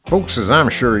Folks, as I'm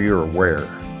sure you're aware,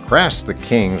 Christ the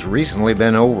King's recently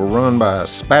been overrun by a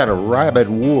spat of rabid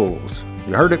wolves.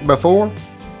 You heard it before?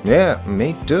 Yeah,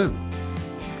 me too.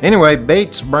 Anyway,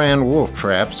 Bates brand wolf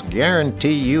traps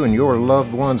guarantee you and your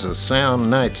loved ones a sound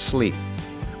night's sleep,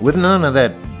 with none of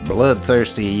that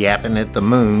bloodthirsty yapping at the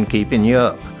moon keeping you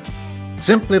up.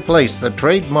 Simply place the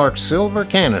trademark silver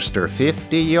canister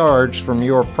 50 yards from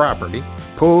your property,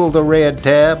 pull the red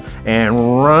tab,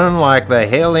 and run like the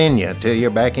hell in you till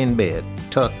you're back in bed,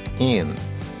 tucked in.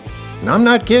 And I'm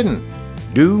not kidding.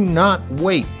 Do not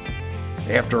wait.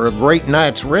 After a great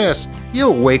night's rest,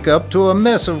 you'll wake up to a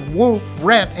mess of wolf,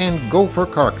 rat, and gopher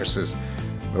carcasses.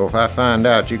 Though if I find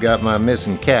out you got my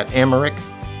missing cat Emmerich,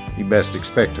 you best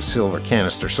expect a silver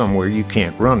canister somewhere you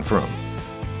can't run from.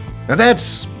 Now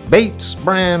that's Bates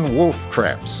brand wolf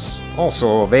traps,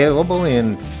 also available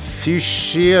in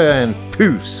fuchsia and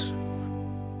puce.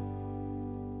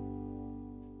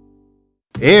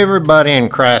 Everybody in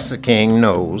Christ the King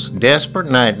knows Desperate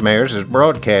Nightmares is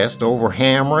broadcast over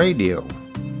ham radio.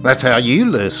 That's how you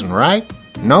listen, right?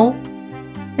 No?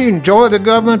 You enjoy the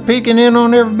government peeking in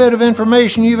on every bit of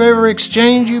information you've ever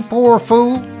exchanged, you poor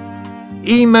fool?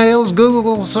 Emails,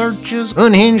 Google searches,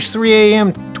 unhinged 3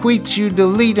 a.m. tweets you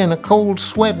delete in a cold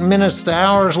sweat minutes to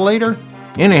hours later?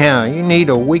 Anyhow, you need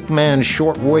a weak man's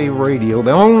shortwave radio,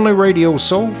 the only radio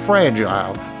so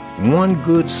fragile, one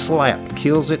good slap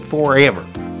kills it forever.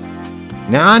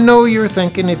 Now, I know you're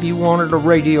thinking if you wanted a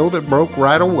radio that broke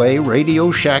right away, Radio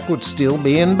Shack would still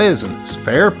be in business.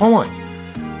 Fair point.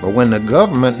 But when the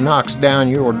government knocks down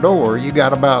your door, you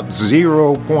got about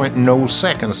 0.0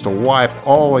 seconds to wipe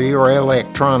all of your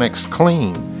electronics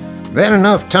clean. That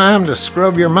enough time to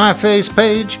scrub your MyFace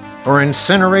page or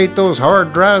incinerate those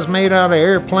hard drives made out of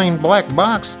airplane black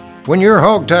box? When you're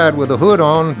hogtied with a hood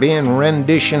on, being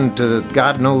renditioned to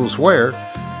God knows where,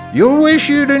 you'll wish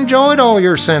you'd enjoyed all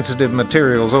your sensitive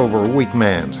materials over Weak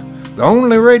Man's, the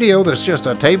only radio that's just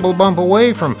a table bump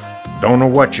away from don't know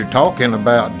what you're talking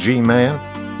about, G-Man.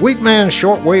 Weak Man's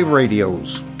shortwave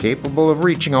radios, capable of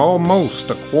reaching almost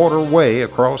a quarter way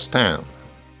across town.